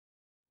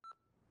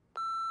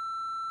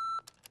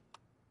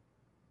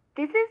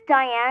This is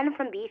Diane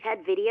from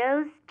Beefhead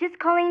Videos, just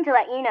calling to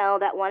let you know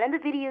that one of the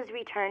videos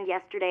returned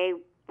yesterday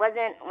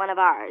wasn't one of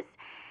ours.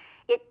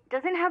 It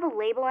doesn't have a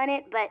label on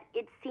it, but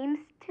it seems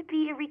to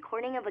be a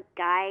recording of a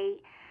guy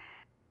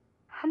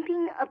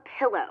humping a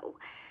pillow.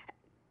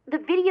 The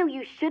video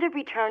you should have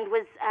returned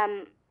was,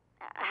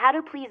 How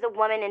to Please a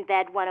Woman in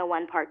Bed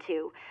 101 Part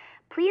 2.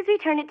 Please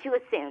return it to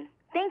us soon.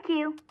 Thank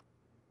you.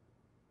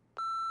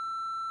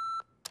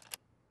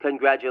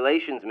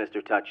 Congratulations,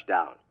 Mr.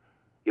 Touchdown.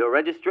 Your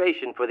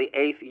registration for the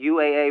 8th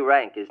UAA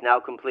rank is now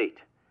complete.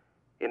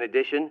 In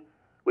addition,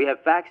 we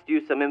have faxed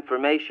you some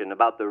information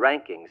about the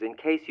rankings in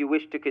case you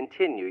wish to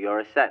continue your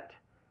ascent.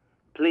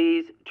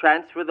 Please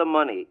transfer the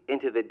money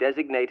into the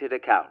designated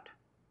account.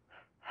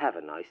 Have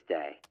a nice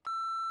day.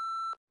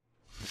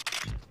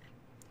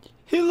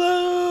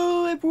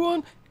 Hello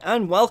everyone,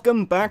 and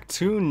welcome back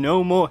to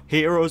No More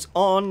Heroes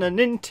on the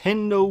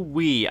Nintendo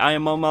Wii. I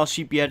am on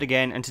Sheep yet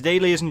again, and today,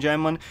 ladies and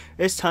gentlemen,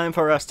 it's time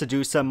for us to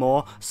do some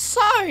more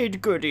side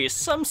goodies,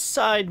 some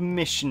side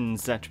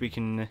missions that we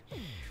can...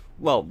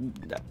 Well,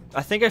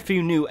 I think a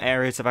few new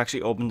areas have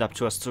actually opened up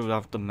to us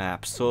throughout the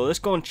map, so let's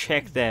go and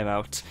check them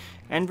out.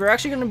 And we're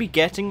actually going to be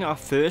getting our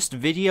first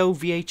video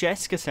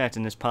VHS cassette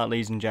in this part,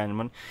 ladies and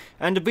gentlemen.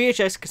 And the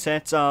VHS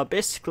cassettes are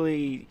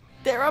basically...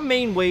 There are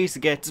main ways to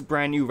get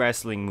brand new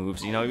wrestling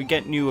moves, you know, you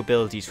get new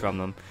abilities from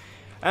them.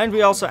 And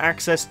we also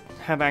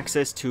have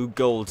access to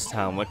Gold's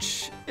Town,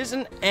 which is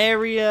an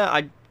area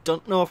I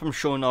don't know if I'm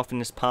showing off in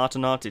this part or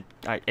not.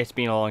 It's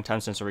been a long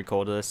time since I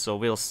recorded this, so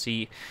we'll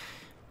see.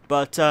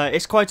 But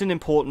it's quite an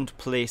important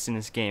place in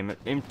this game,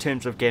 in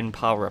terms of getting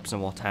power-ups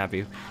and what have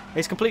you.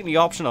 It's completely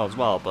optional as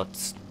well,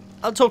 but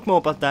I'll talk more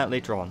about that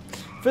later on.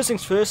 First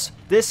things first,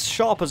 this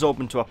shop has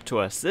opened up to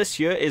us. This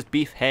here is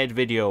Beefhead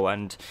Video,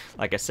 and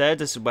like I said,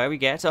 this is where we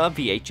get our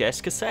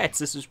VHS cassettes.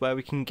 This is where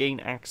we can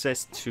gain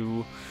access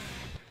to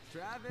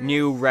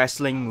new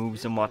wrestling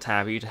moves and what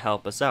have you to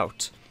help us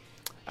out.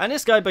 And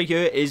this guy by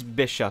here is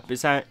Bishop.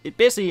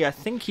 Basically, I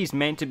think he's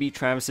meant to be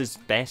Travis's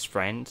best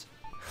friend.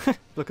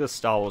 Look at the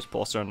Star Wars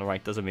poster on the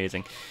right, that's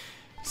amazing.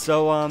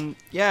 So,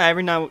 yeah,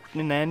 every now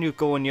and then you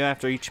go in here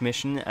after each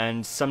mission,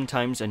 and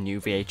sometimes a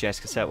new VHS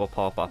cassette will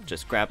pop up.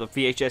 Just grab a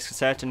VHS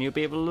cassette and you'll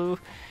be able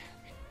to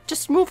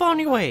just move on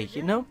your way,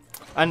 you know?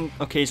 And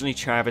occasionally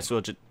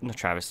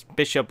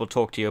Bishop will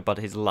talk to you about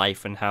his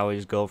life and how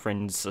his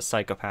girlfriend's a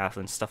psychopath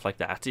and stuff like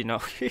that, you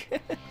know?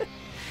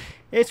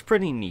 It's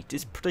pretty neat,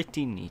 it's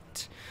pretty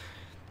neat.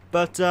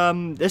 But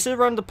this is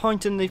around the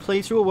point in the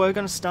playthrough where we're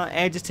going to start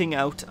editing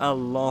out a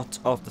lot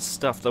of the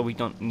stuff that we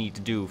don't need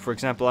to do. For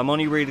example, I'm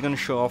only really going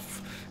to show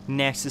off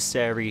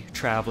necessary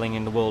traveling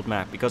in the world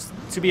map, because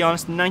to be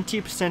honest,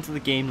 90% of the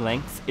game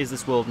length is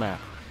this world map.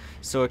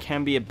 So it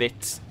can be a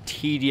bit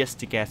tedious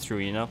to get through,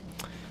 you know.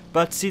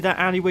 But see that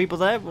alleyway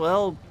there?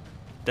 Well,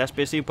 that's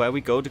basically where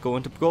we go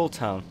into Gold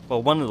Town.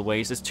 Well, one of the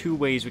ways, there's two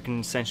ways we can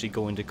essentially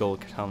go into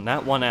Gold Town.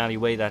 That one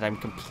alleyway that I'm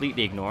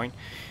completely ignoring.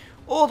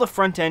 Or the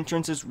front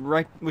entrance is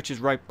which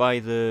is right by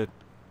the...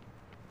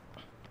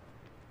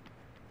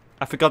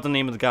 I forgot the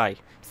name of the guy.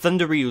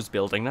 Thunder Ryu's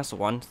building, that's the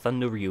one.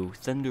 Thunder Ryu.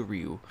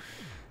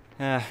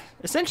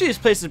 Essentially this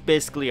place is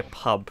basically a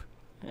pub.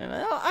 And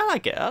I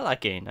like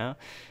it, you know.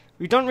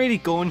 We don't really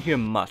go in here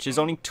much. There's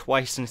only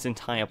twice in this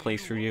entire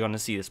playthrough you're going to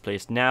see this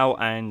place. Now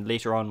and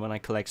later on when I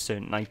collect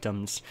certain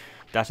items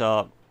that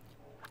are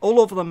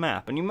all over the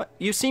map. And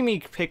you see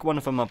me pick one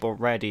of them up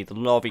already, the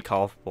lobby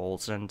golf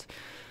balls, and...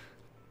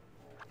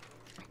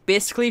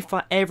 Basically,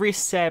 for every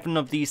 7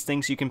 of these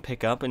things you can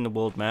pick up in the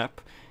world map,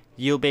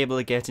 you'll be able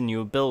to get a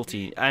new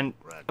ability. And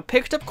I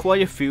picked up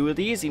quite a few of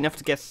these, enough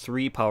to get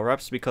 3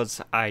 power-ups,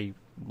 because I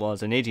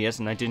was an idiot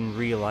and I didn't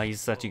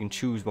realize that you can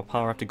choose what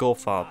power-up to go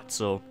for.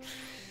 So,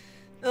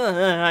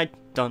 I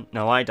don't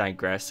know, I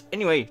digress.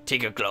 Anyway,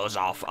 take your clothes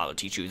off, I'll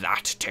teach you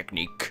that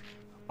technique.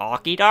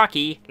 Okie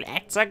dokie,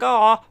 let's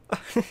go!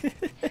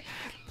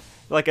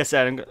 Like I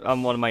said,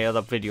 on one of my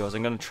other videos,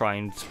 I'm going to try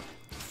and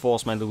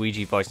force my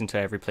Luigi voice into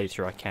every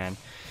playthrough I can.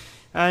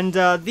 And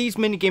these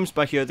minigames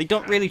by here, they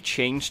don't really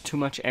change too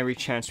much every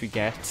chance we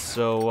get,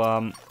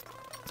 so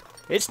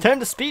it's time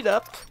to speed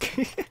up.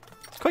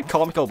 It's quite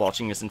comical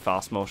watching this in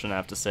fast motion, I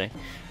have to say.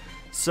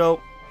 So,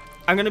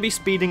 I'm going to be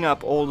speeding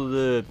up all of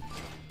the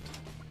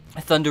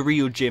Thunder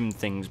Ryu gym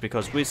things,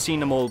 because we've seen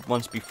them all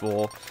once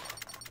before.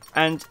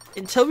 And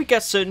until we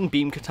get certain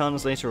beam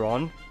katanas later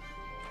on,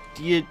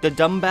 the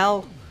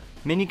dumbbell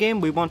minigame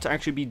we want to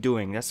actually be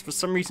doing. That's for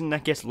some reason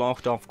that gets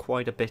locked off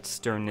quite a bit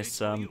during this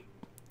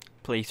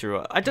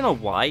playthrough. I don't know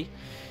why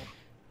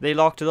they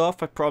locked it off,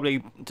 but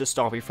probably to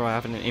stop you from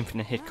having an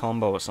infinite hit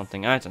combo or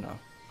something. I don't know.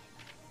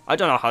 I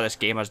don't know how this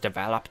game has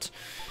developed.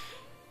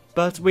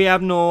 But we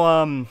have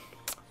no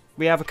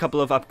we have a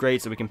couple of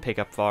upgrades that we can pick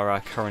up for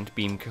our current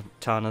beam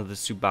katana, the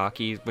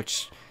Tsubaki,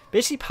 which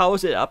basically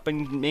powers it up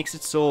and makes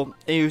it so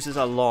it uses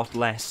a lot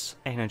less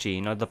energy.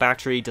 You know, the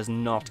battery does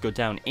not go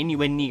down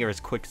anywhere near as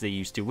quick as they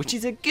used to, which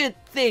is a good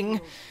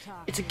thing.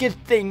 It's a good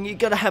thing. You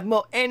gotta have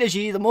more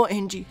energy. The more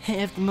energy you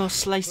have, the more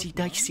slicey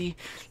dicey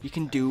you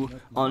can do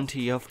onto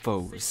your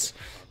foes.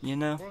 You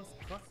know?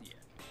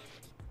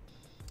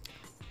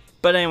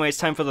 But anyway, it's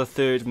time for the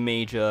third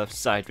major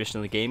side mission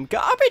of the game.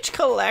 Garbage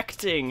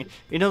collecting!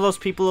 You know those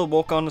people who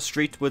walk on the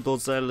street with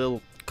those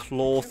little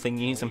claw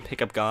thingies and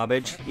pick up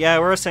garbage? Yeah,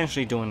 we're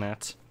essentially doing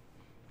that.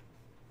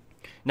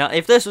 Now,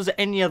 if this was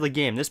any other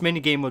game, this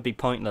minigame would be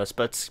pointless,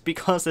 but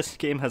because this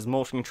game has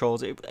motion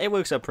controls, it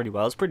works out pretty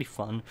well. It's pretty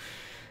fun.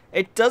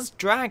 It does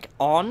drag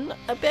on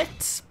a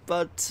bit,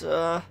 but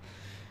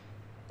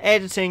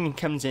editing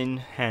comes in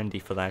handy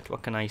for that.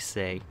 What can I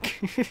say?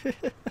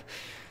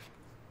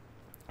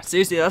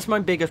 Seriously, that's my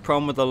biggest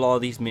problem with a lot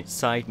of these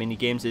side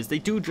minigames, is they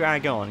do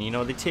drag on, you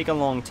know, they take a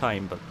long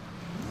time, but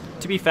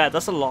to be fair,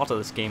 that's a lot of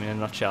this game in a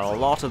nutshell. A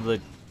lot of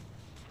the...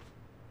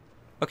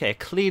 Okay,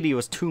 clearly it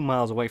was 2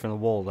 miles away from the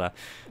wall there,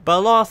 but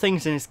a lot of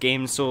things in this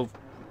game sort of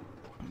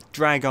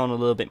drag on a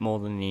little bit more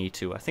than they need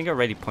to. I think I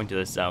already pointed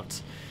this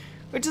out,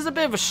 which is a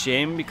bit of a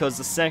shame, because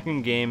the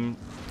second game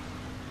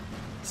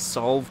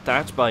solved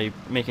that by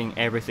making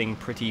everything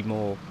pretty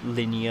more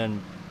linear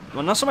and,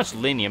 well, not so much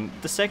linear.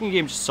 The second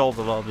game just solved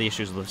a lot of the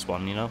issues of this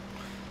one, you know?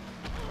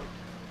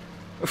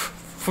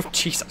 Oh,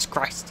 Jesus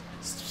Christ.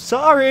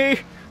 Sorry!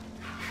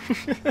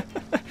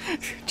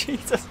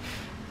 Jesus.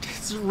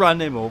 Just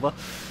run him over.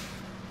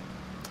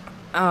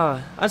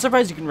 I'm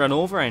surprised you can run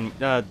over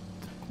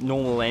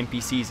normal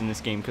NPCs in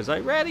this game, because I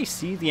rarely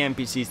see the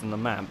NPCs on the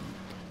map.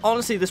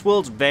 Honestly, this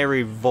world's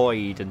very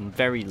void and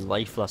very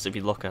lifeless if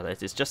you look at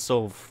it. It's just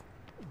sort of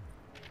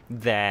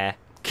there.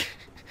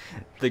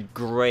 The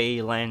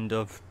grey land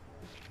of...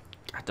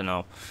 I don't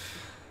know.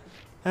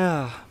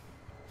 The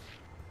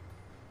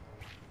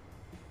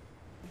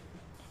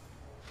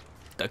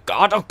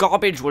god of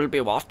garbage will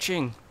be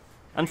watching.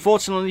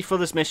 Unfortunately for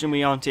this mission,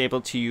 we aren't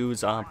able to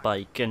use our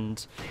bike,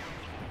 and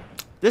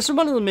this is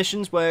one of the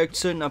missions where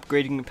certain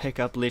upgrading you pick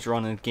up later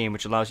on in the game,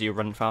 which allows you to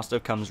run faster,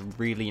 comes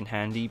really in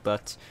handy,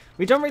 but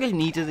we don't really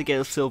need it to get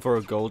a silver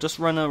or gold. Just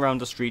run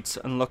around the streets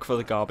and look for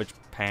the garbage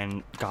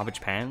cans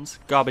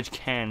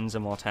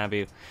and what have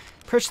you.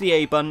 Push the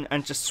A button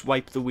and just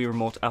swipe the Wii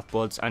remote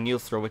upwards and you'll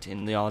throw it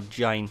in the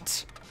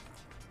giant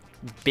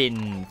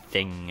bin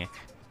thing.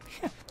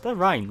 That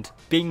rhymed.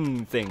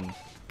 Bing thing.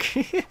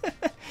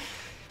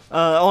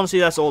 Honestly,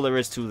 that's all there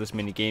is to this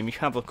minigame. You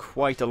have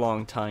quite a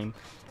long time,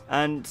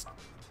 and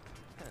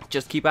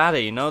just keep at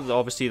it, you know.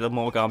 Obviously, the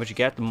more garbage you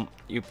get, the more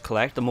you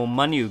collect, the more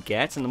money you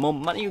get, and the more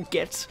money you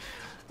get,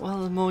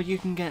 well, the more you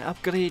can get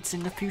upgrades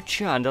in the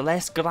future, and the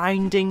less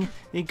grinding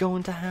you're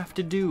going to have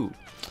to do.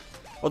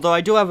 Although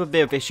I do have a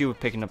bit of issue with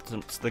picking up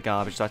the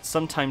garbage, that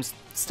sometimes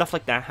stuff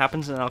like that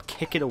happens and I'll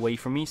kick it away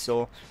from me,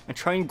 so I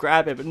try and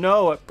grab it, but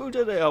no, I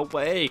booted it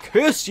away.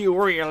 Curse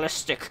you,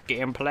 realistic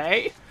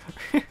gameplay!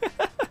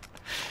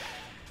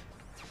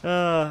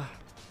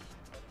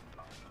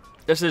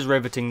 This is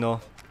riveting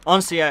though.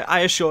 Honestly,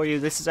 I assure you,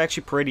 this is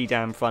actually pretty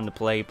damn fun to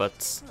play,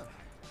 but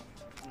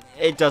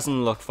it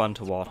doesn't look fun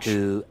to watch.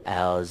 2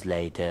 hours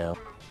later.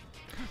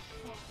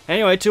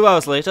 Anyway, 2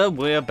 hours later,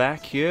 we're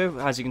back here.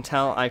 As you can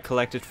tell, I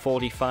collected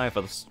 45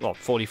 of the, well,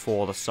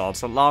 44 of the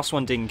swords. The last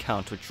one didn't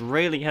count, which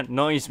really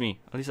annoys me.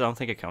 At least I don't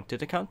think it counted.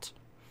 Did it count?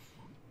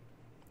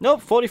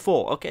 Nope,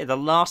 44. Okay, the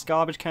last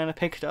garbage can I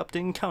picked up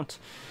didn't count.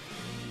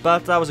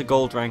 But that was a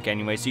gold rank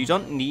anyway, so you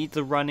don't need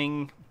the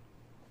running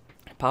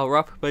power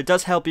up, but it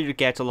does help you to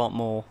get a lot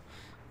more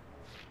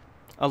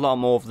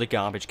of the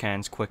garbage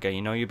cans quicker,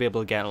 you know, you'll be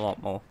able to get a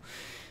lot more.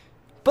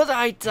 But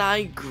I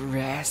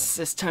digress.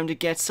 It's time to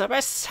get some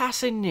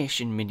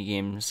assassination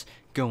minigames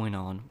going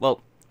on.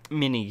 Well,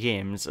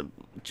 minigames,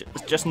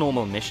 just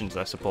normal missions,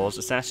 I suppose,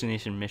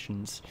 assassination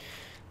missions.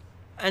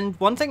 And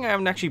one thing I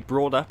haven't actually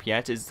brought up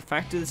yet is the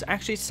fact that there's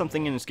actually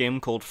something in this game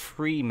called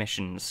free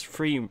missions,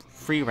 free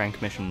rank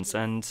missions,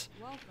 and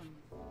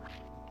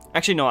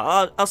actually no,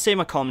 I'll save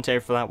my commentary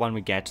for that when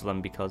we get to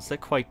them because they're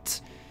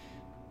quite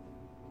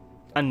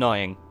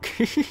annoying.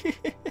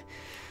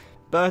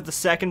 But the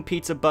second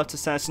pizza butt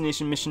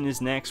assassination mission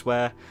is next,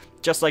 where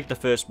just like the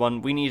first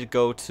one, we need to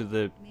go to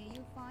the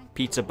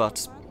pizza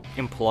butt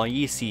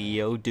employee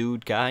CEO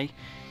dude guy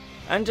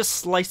and just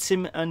slice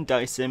him and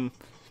dice him.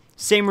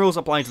 Same rules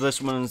apply to this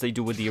one as they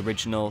do with the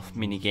original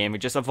minigame.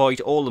 Just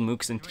avoid all the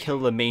mooks and kill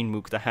the main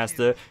mook that has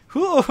the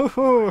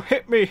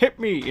hit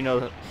me, you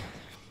know,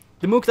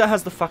 the mook that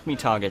has the fuck me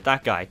target,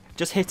 that guy.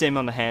 Just hit him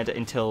on the head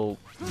until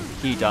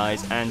he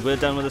dies and we're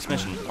done with this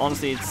mission.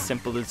 Honestly, it's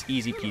simple, it's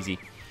easy peasy.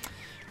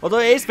 Although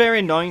it is very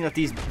annoying that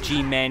these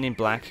G-men in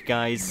black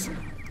guys,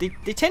 they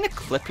tend to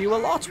clip you a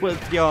lot with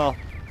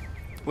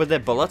their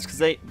bullets, because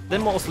they're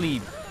mostly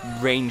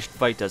ranged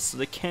fighters, so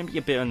they can be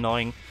a bit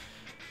annoying.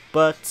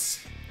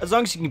 But as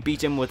long as you can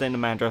beat him within a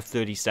matter of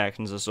 30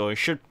 seconds or so, it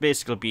should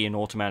basically be an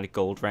automatic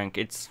gold rank.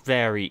 It's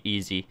very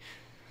easy.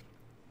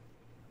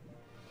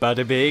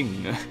 Bada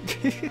bing.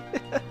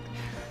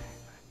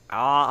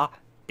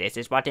 This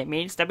is what it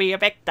means to be a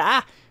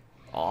victor.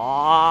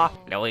 Oh,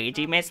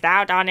 Luigi missed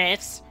out on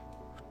it.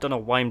 Don't know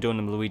why I'm doing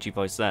the Luigi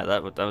voice there.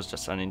 That was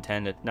just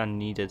unintended,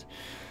 unneeded.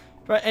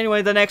 Right,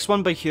 anyway, the next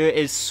one by here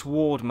is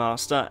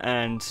Swordmaster,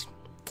 and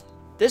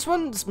this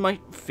one's my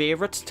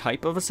favourite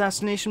type of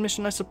assassination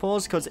mission, I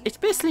suppose, because it's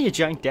basically a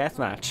giant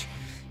deathmatch.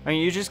 I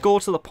mean, you just go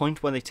to the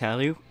point where they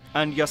tell you,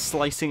 and you're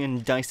slicing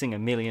and dicing a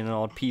million and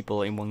odd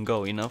people in one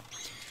go, you know?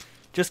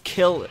 Just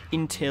kill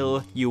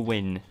until you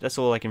win. That's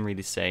all I can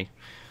really say.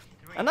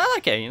 And I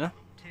like it, you know?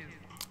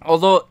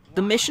 Although,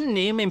 the mission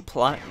name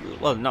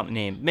well, not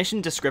name,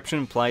 mission description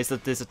implies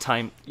that there's a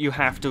time, you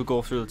have to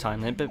go through the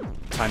time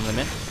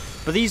limit.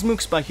 But these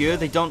mooks by here,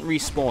 they don't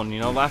respawn, you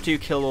know? After you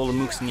kill all the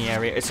mooks in the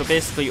area, it's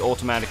basically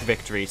automatic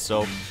victory,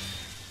 so...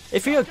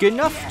 If you're good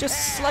enough,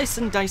 just slice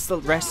and dice the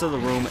rest of the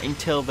room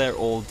until they're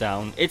all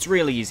down. It's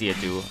really easy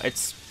to do.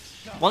 It's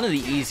one of the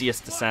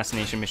easiest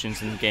assassination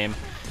missions in the game.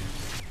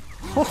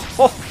 Ho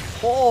ho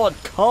ho!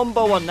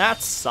 Combo on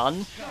that,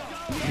 son!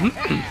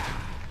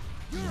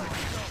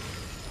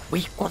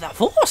 Weak with the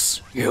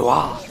Force, you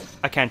are!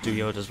 I can't do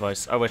Yoda's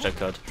voice. I wish I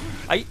could.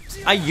 I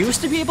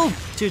used to be able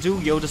to do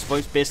Yoda's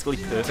voice basically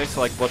perfect,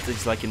 like what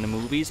it's like in the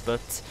movies,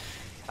 but...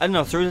 I don't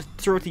know,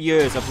 throughout the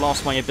years I've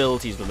lost my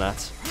abilities with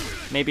that.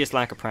 Maybe it's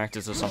lack of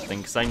practice or something,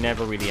 because I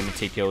never really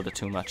imitate Yoda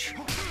too much.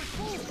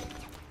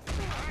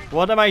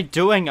 What am I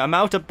doing? I'm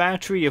out of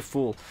battery, you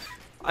fool.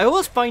 I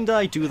always find that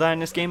I do that in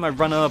this game. I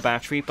run out of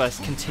battery, but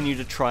I continue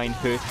to try and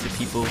hurt the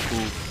people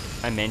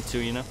who I meant to,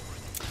 you know?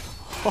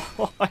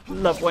 Oh, I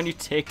love when you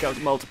take out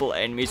multiple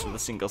enemies with a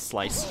single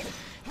slice.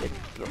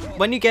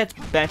 When you get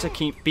better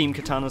beam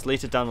katanas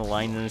later down the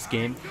line in this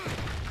game,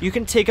 you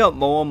can take out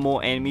more and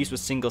more enemies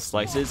with single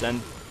slices,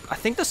 and I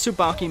think the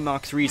Tsubaki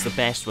Mark III is the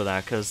best with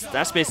that, because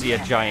that's basically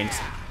a giant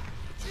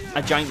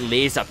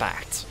laser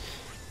bat.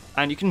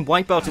 And you can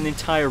wipe out an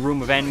entire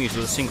room of enemies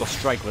with a single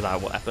strike with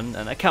that weapon,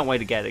 and I can't wait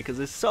to get it, because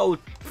it's so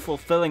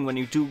fulfilling when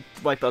you do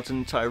wipe out an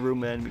entire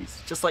room of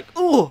enemies. Just like,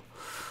 oh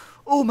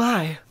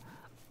my,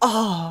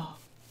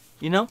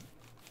 you know?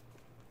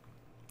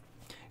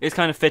 It's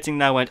kind of fitting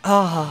that I went,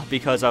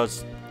 because I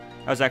was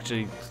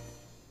actually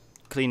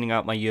cleaning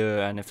out my ear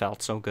and it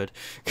felt so good.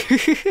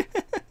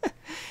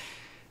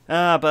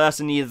 But that's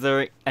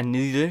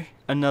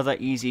another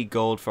easy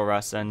goal for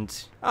us,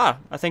 and I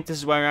think this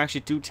is where I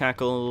actually do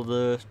tackle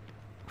the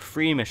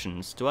free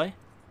missions, do I?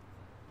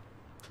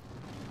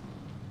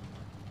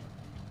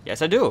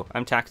 Yes, I do.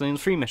 I'm tackling the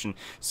free mission.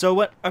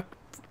 So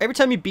every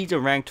time you beat a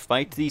ranked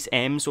fight, these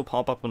M's will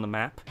pop up on the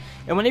map,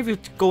 and whenever you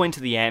go into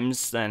the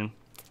M's, then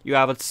you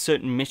have a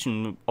certain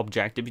mission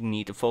objective you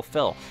need to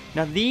fulfill.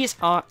 Now these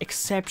are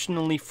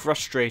exceptionally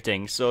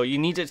frustrating, so you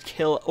need to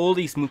kill all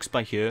these mooks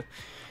by here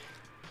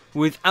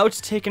without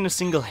taking a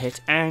single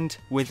hit and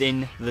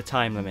within the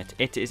time limit.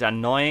 It is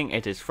annoying,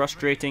 it is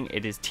frustrating,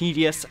 it is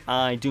tedious.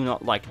 I do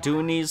not like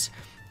doing these.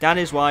 That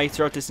is why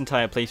throughout this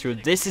entire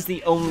playthrough, this is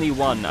the only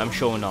one I'm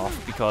showing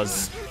off,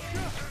 because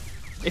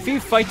if you're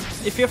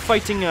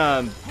fighting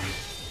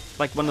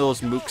like one of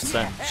those mooks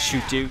that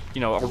shoot you, you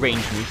know, a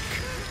ranged mook,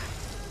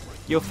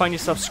 you'll find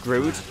yourself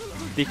screwed,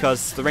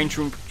 because the range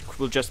room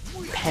will just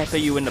pepper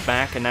you in the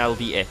back and that'll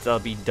be it. That'll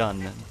be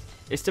done.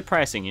 It's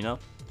depressing, you know?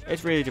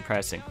 It's really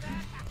depressing.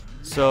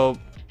 So,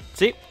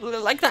 see?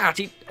 Like that.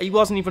 He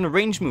wasn't even a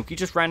range mook. He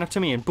just ran up to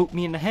me and booped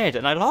me in the head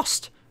and I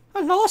lost.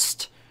 I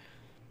lost!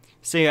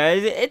 So yeah,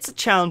 it's a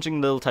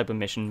challenging little type of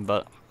mission,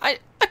 but I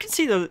can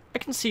see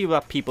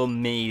that people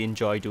may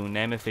enjoy doing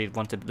them if they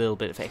want a little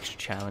bit of extra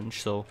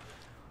challenge, so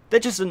they're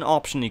just an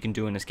option you can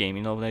do in this game,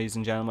 you know, ladies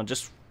and gentlemen.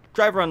 Just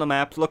drive around the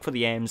map, look for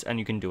the M's, and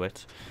you can do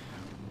it.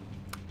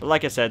 But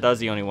like I said, that's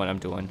the only one I'm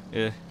doing.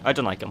 I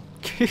don't like them.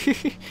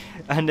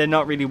 And they're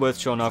not really worth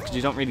showing off, because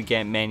you don't really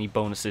get many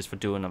bonuses for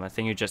doing them. I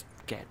think you just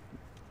get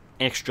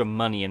extra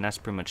money, and that's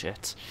pretty much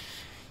it.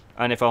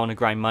 And if I want to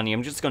grind money,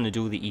 I'm just going to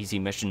do the easy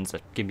missions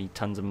that give me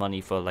tons of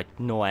money for, like,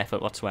 no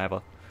effort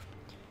whatsoever.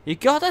 You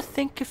gotta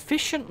think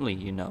efficiently,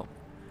 you know.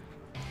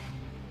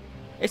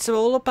 It's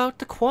all about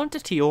the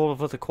quantity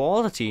over the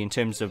quality in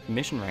terms of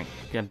mission rank.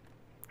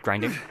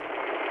 Grinding.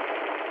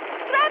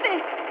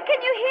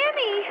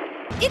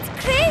 It's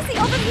crazy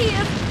over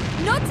here!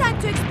 No time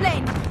to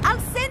explain. I'll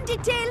send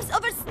details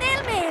over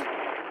snail mail.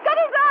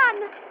 Gotta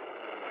run!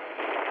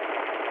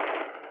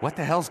 What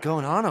the hell's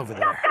going on over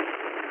there?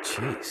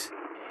 Jeez,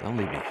 don't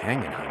leave me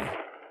hanging, honey.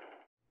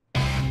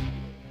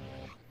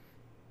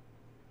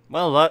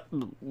 Well,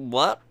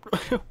 what?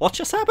 What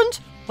just happened?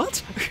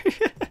 What?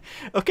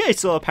 Okay,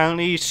 so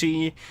apparently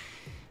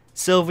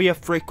Sylvia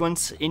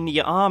frequents in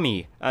the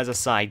army as a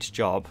side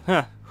job.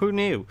 Huh, who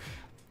knew?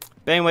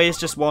 But anyways,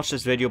 just watch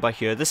this video by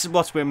here. This is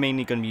what we're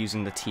mainly going to be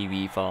using the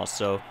TV for,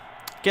 so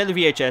get the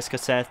VHS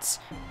cassettes,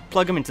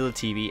 plug them into the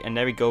TV, and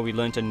there we go, we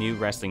learned a new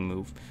wrestling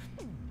move.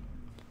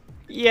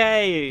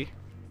 Yay!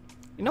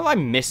 You know, I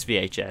miss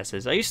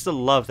VHSs. I used to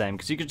love them,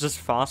 because you could just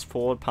fast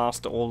forward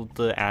past all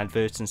the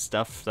adverts and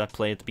stuff that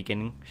play at the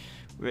beginning.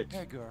 It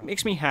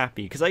makes me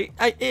happy, because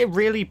it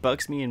really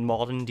bugs me in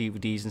modern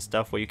DVDs and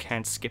stuff where you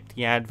can't skip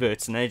the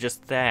adverts and they're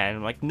just there. And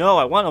I'm like, no,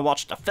 I want to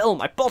watch the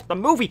film, I bought the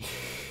movie!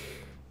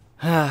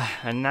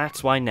 And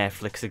that's why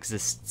Netflix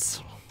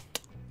exists.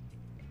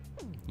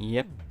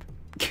 Yep.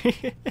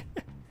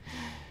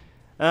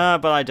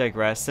 But I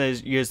digress.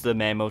 Here's the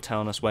memo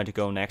telling us where to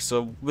go next.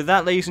 So with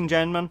that, ladies and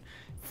gentlemen,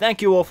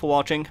 thank you all for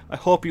watching. I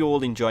hope you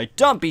all enjoyed.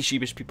 Don't be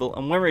sheepish, people.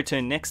 And when we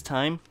return next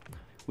time,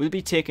 we'll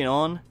be taking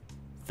on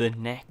the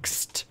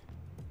next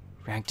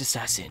Ranked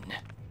Assassin.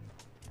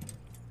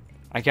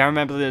 I can't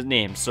remember the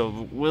name,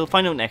 so we'll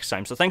find out next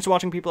time. So thanks for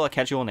watching, people. I'll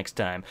catch you all next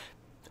time.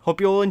 Hope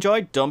you all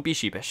enjoyed. Don't be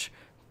sheepish.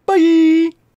 Bye!